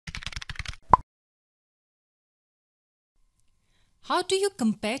How do you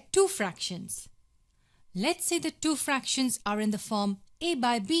compare two fractions? Let's say the two fractions are in the form a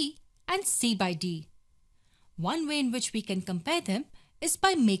by b and c by d. One way in which we can compare them is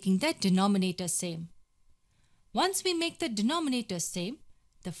by making their denominators same. Once we make the denominators same,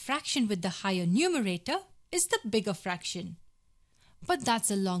 the fraction with the higher numerator is the bigger fraction. But that's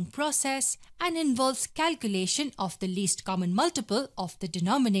a long process and involves calculation of the least common multiple of the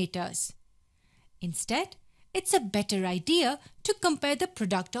denominators. Instead, it's a better idea to compare the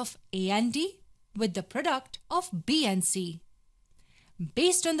product of a and d with the product of b and c.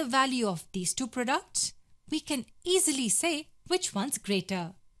 Based on the value of these two products, we can easily say which one's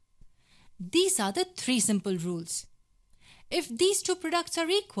greater. These are the three simple rules. If these two products are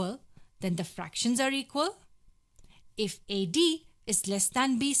equal, then the fractions are equal. If AD is less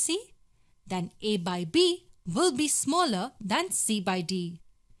than BC, then A by B will be smaller than C by D.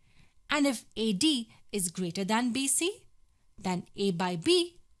 And if AD is greater than BC, then A by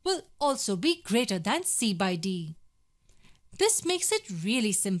B will also be greater than C by D. This makes it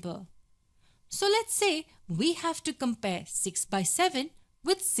really simple. So let's say we have to compare 6 by 7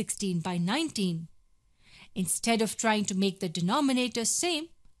 with 16 by 19. Instead of trying to make the denominators same,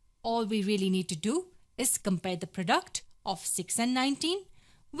 all we really need to do is compare the product of 6 and 19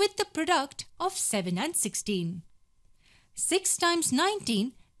 with the product of 7 and 16. 6 times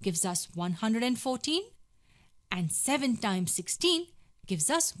 19 gives us 114 and 7 times 16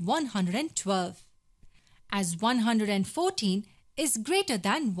 gives us 112. As 114 is greater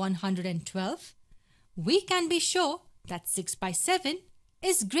than 112, we can be sure that 6 by 7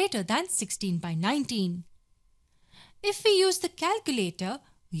 is greater than 16 by 19. If we use the calculator,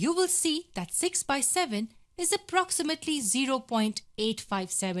 you will see that 6 by 7 is approximately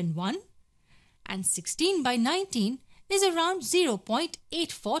 0.8571 and 16 by 19 is around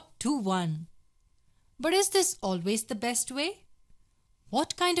 0.8421. But is this always the best way?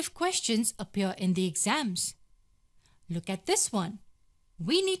 What kind of questions appear in the exams? Look at this one.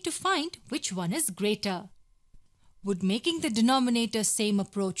 We need to find which one is greater. Would making the denominator same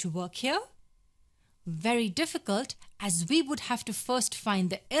approach work here? Very difficult, as we would have to first find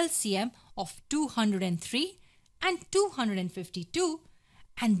the LCM of 203 and 252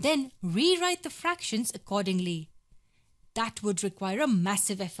 and then rewrite the fractions accordingly. That would require a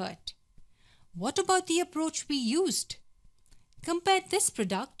massive effort. What about the approach we used? Compare this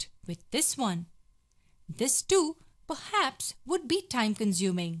product with this one. This too perhaps would be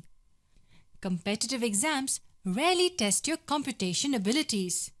time-consuming. Competitive exams rarely test your computation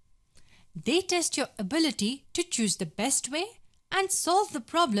abilities. They test your ability to choose the best way and solve the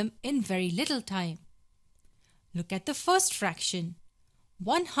problem in very little time. Look at the first fraction,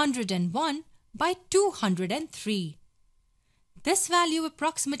 101 by 203. This value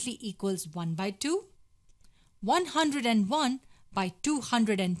approximately equals 1 by 2. 101 by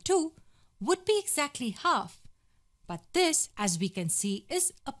 202 would be exactly half, but this, as we can see,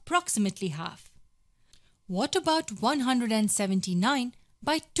 is approximately half. What about 179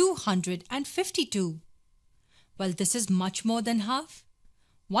 by 252? Well, this is much more than half.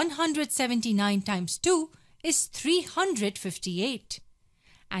 179 times 2 is 358,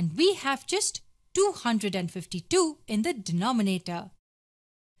 and we have just 252 in the denominator.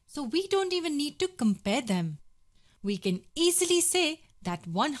 So we don't even need to compare them. We can easily say that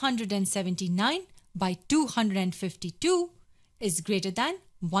 179 by 252 is greater than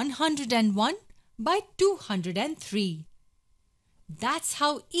 101 by 203. That's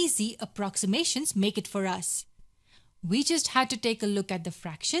how easy approximations make it for us. We just had to take a look at the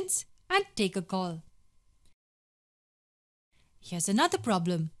fractions and take a call. Here's another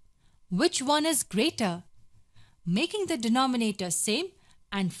problem. Which one is greater? Making the denominator same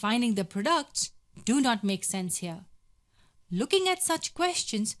and finding the products do not make sense here. Looking at such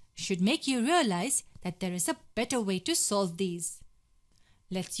questions should make you realize that there is a better way to solve these.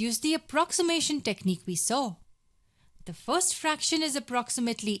 Let's use the approximation technique we saw. The first fraction is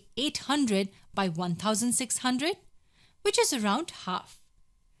approximately 800 by 1600, which is around half.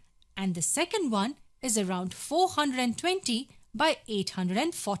 And the second one is around 420 by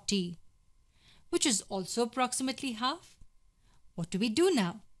 840, which is also approximately half. What do we do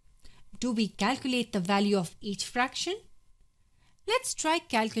now? Do we calculate the value of each fraction? Let's try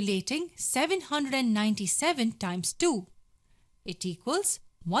calculating 797 times 2. It equals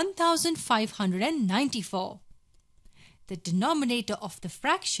 1594. The denominator of the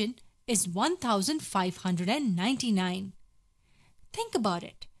fraction is 1599. Think about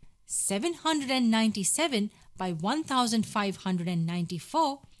it. 797 by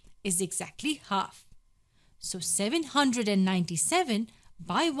 1594 is exactly half. So 797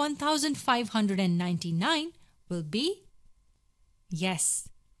 by 1599 will be, Yes,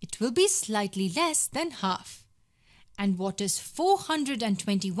 it will be slightly less than half. And what is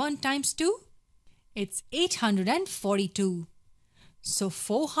 421 times 2? It's 842. So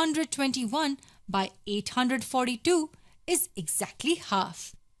 421 by 842 is exactly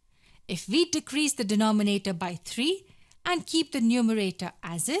half. If we decrease the denominator by 3 and keep the numerator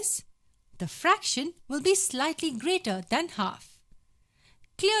as is, the fraction will be slightly greater than half.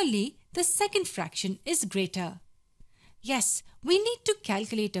 Clearly, the second fraction is greater. Yes, we need to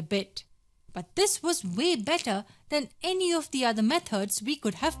calculate a bit, but this was way better than any of the other methods we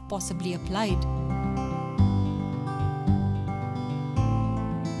could have possibly applied.